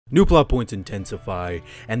New plot points intensify,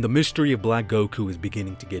 and the mystery of Black Goku is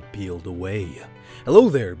beginning to get peeled away. Hello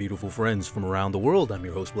there, beautiful friends from around the world. I'm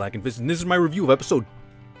your host, Blackenfist, and this is my review of episode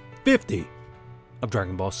 50 of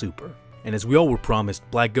Dragon Ball Super. And as we all were promised,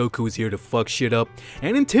 Black Goku is here to fuck shit up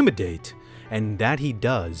and intimidate, and that he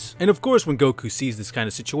does. And of course, when Goku sees this kind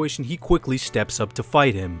of situation, he quickly steps up to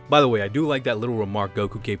fight him. By the way, I do like that little remark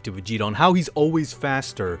Goku gave to Vegeta on how he's always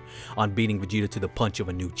faster on beating Vegeta to the punch of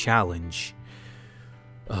a new challenge.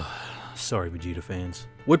 Sorry, Vegeta fans.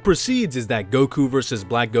 What proceeds is that Goku versus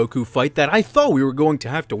Black Goku fight that I thought we were going to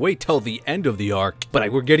have to wait till the end of the arc, but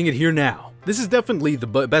we're getting it here now. This is definitely the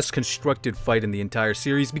best constructed fight in the entire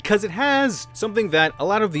series because it has something that a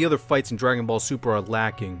lot of the other fights in Dragon Ball Super are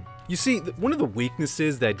lacking. You see, one of the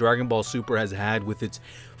weaknesses that Dragon Ball Super has had with its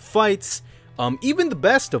fights, even the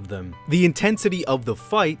best of them, the intensity of the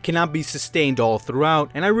fight cannot be sustained all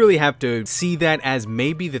throughout, and I really have to see that as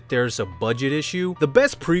maybe that there's a budget issue. The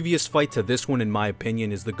best previous fight to this one, in my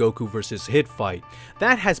opinion, is the Goku versus Hit fight.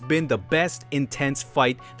 That has been the best intense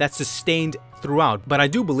fight that's sustained throughout, but I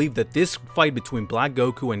do believe that this fight between Black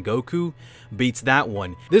Goku and Goku beats that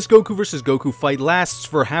one. This Goku versus Goku fight lasts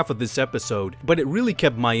for half of this episode, but it really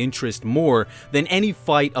kept my interest more than any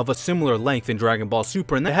fight of a similar length in Dragon Ball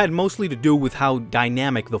Super, and that had mostly to do with how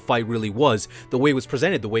dynamic the fight really was, the way it was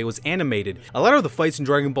presented, the way it was animated. A lot of the fights in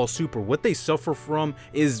Dragon Ball Super, what they suffer from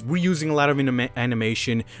is reusing a lot of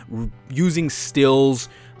animation, using stills,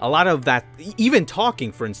 a lot of that, even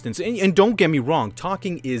talking, for instance, and don't get me wrong,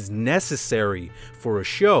 talking is necessary for a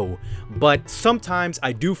show, but sometimes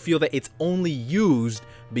I do feel that it's only used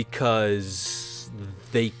because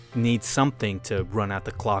they need something to run out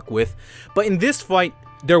the clock with. But in this fight,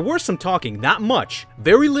 there were some talking, not much,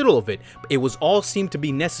 very little of it. It was all seemed to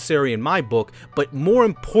be necessary in my book, but more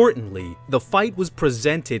importantly, the fight was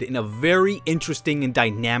presented in a very interesting and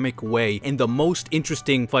dynamic way, and the most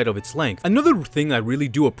interesting fight of its length. Another thing I really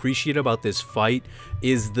do appreciate about this fight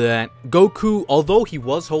is that Goku, although he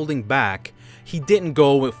was holding back, he didn't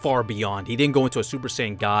go far beyond. He didn't go into a Super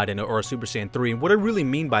Saiyan God or a Super Saiyan 3. And what I really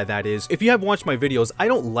mean by that is, if you have watched my videos, I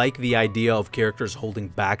don't like the idea of characters holding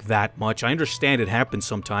back that much. I understand it happens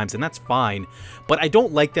sometimes, and that's fine, but I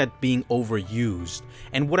don't like that being overused.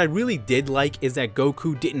 And what I really did like is that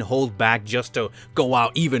Goku didn't hold back just to go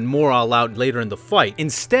out even more all out later in the fight.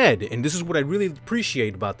 Instead, and this is what I really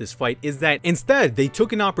appreciate about this fight, is that instead they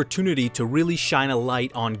took an opportunity to really shine a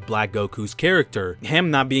light on Black Goku's character.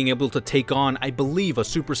 Him not being able to take on, I believe, a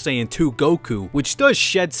Super Saiyan 2 Goku, which does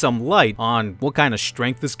shed some light on what kind of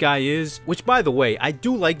strength this guy is. Which, by the way, I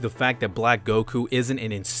do like the fact that Black Goku isn't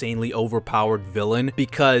an insanely overpowered villain,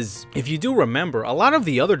 because if you do remember, a lot of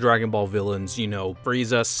the other Dragon Ball villains, you know,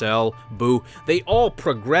 Frieza, Cell, Buu, they all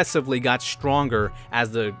progressively got stronger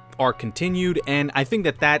as the arc continued, and I think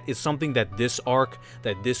that that is something that this arc,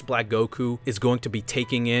 that this Black Goku is going to be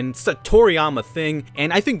taking in. It's a Toriyama thing,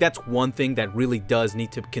 and I think that's one thing that really does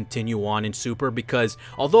need to continue on in Super, because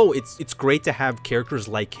although it's great to have characters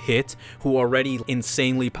like Hit, who are already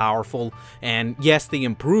insanely powerful, and yes, they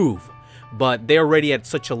improve, but they're already at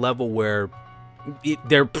such a level where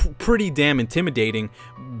they're pretty damn intimidating.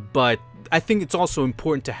 But I think it's also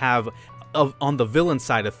important to have, on the villain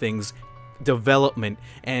side of things, development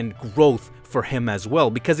and growth for him as well,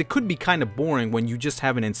 because it could be kind of boring when you just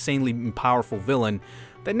have an insanely powerful villain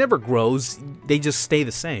that never grows, they just stay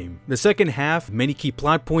the same. The second half, many key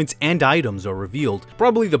plot points and items are revealed.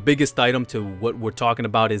 Probably the biggest item to what we're talking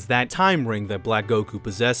about is that time ring that Black Goku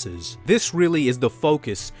possesses. This really is the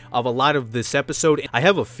focus of a lot of this episode. I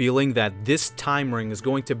have a feeling that this time ring is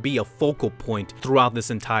going to be a focal point throughout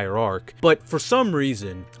this entire arc. But for some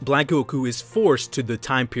reason, Black Goku is forced to the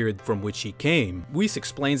time period from which he came. Whis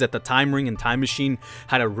explains that the time ring and time machine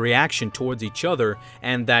had a reaction towards each other,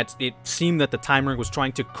 and that it seemed that the time ring was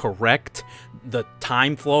trying to correct the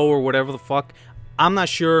time flow or whatever the fuck. I'm not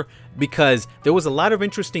sure, because there was a lot of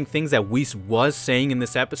interesting things that Whis was saying in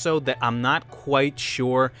this episode that I'm not quite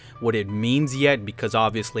sure what it means yet, because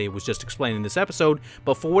obviously it was just explained in this episode,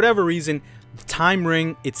 but for whatever reason, the time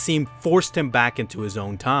ring, it seemed, forced him back into his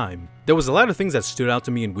own time. There was a lot of things that stood out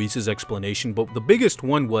to me in Whis' explanation, but the biggest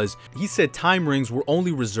one was, he said time rings were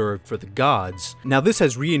only reserved for the gods. Now this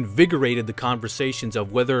has reinvigorated the conversations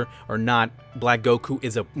of whether or not Black Goku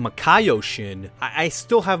is a Makaioshin. I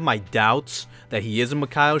still have my doubts that he is a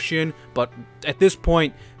Makaioshin, but at this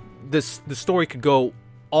point, the story could go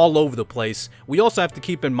all over the place. We also have to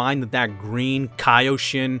keep in mind that that green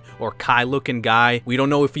Kaioshin or Kai looking guy, we don't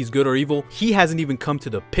know if he's good or evil. He hasn't even come to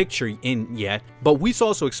the picture in yet, but Whis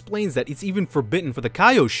also explains that it's even forbidden for the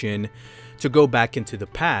Kaioshin to go back into the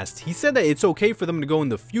past. He said that it's okay for them to go in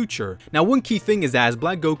the future. Now, one key thing is that as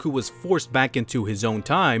Black Goku was forced back into his own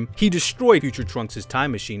time, he destroyed Future Trunks'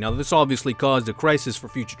 time machine. Now, this obviously caused a crisis for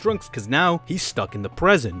Future Trunks because now he's stuck in the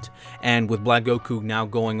present. And with Black Goku now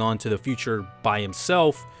going on to the future by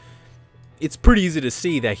himself, it's pretty easy to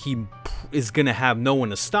see that he is gonna have no one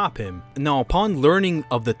to stop him. Now, upon learning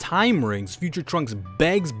of the time rings, Future Trunks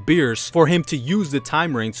begs Beerus for him to use the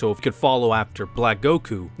time ring so he could follow after Black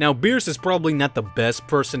Goku. Now, Beerus is probably not the best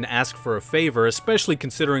person to ask for a favor, especially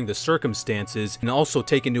considering the circumstances, and also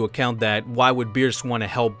take into account that why would Beerus want to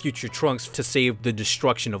help Future Trunks to save the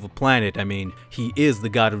destruction of a planet? I mean, he is the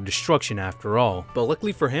god of destruction after all. But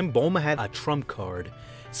luckily for him, Bulma had a trump card.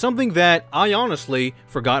 Something that I honestly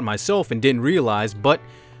forgot myself and didn't realize, but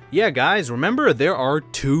yeah guys, remember there are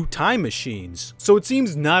 2 time machines. So it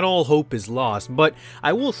seems not all hope is lost, but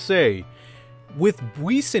I will say, with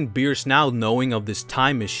Whis and Beerus now knowing of this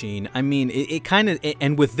time machine, I mean, it kind of,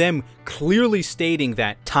 and with them clearly stating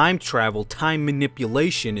that time travel, time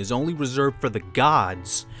manipulation is only reserved for the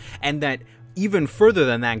gods, and that even further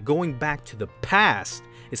than that, going back to the past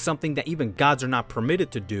is something that even gods are not permitted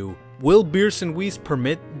to do. Will Beerus and Whis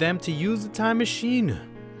permit them to use the time machine?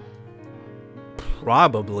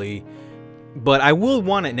 Probably. But I will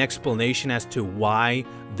want an explanation as to why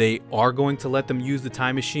they are going to let them use the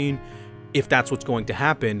time machine, if that's what's going to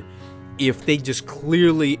happen, if they just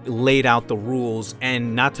clearly laid out the rules,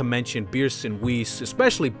 and not to mention Beerus and Whis,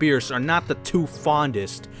 especially Beerus, are not the 2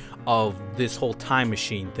 fondest of this whole time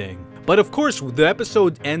machine thing. But of course, the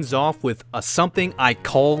episode ends off with something I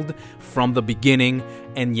called from the beginning,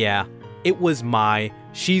 and yeah, it was Mai.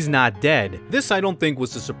 She's not dead. This I don't think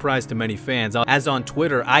was a surprise to many fans, as on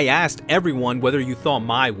Twitter I asked everyone whether you thought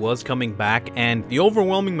Mai was coming back, and the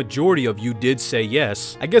overwhelming majority of you did say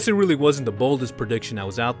yes. I guess it really wasn't the boldest prediction that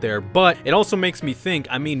was out there, but it also makes me think,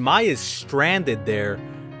 I mean, Mai is stranded there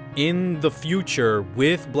in the future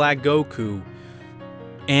with Black Goku,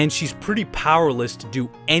 and she's pretty powerless to do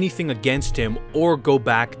anything against him or go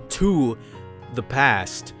back to the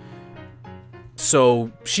past.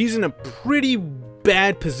 So she's in a pretty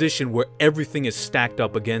bad position where everything is stacked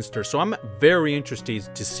up against her. So I'm very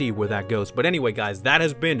interested to see where that goes. But anyway, guys, that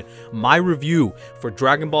has been my review for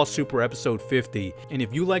Dragon Ball Super Episode 50. And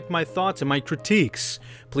if you like my thoughts and my critiques,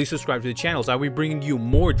 please subscribe to the channel, as I'll be bringing you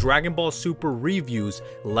more Dragon Ball Super reviews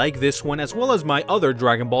like this one, as well as my other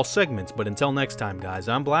Dragon Ball segments. But until next time, guys,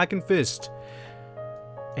 I'm Blackenfist,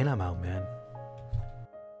 and I'm out, man.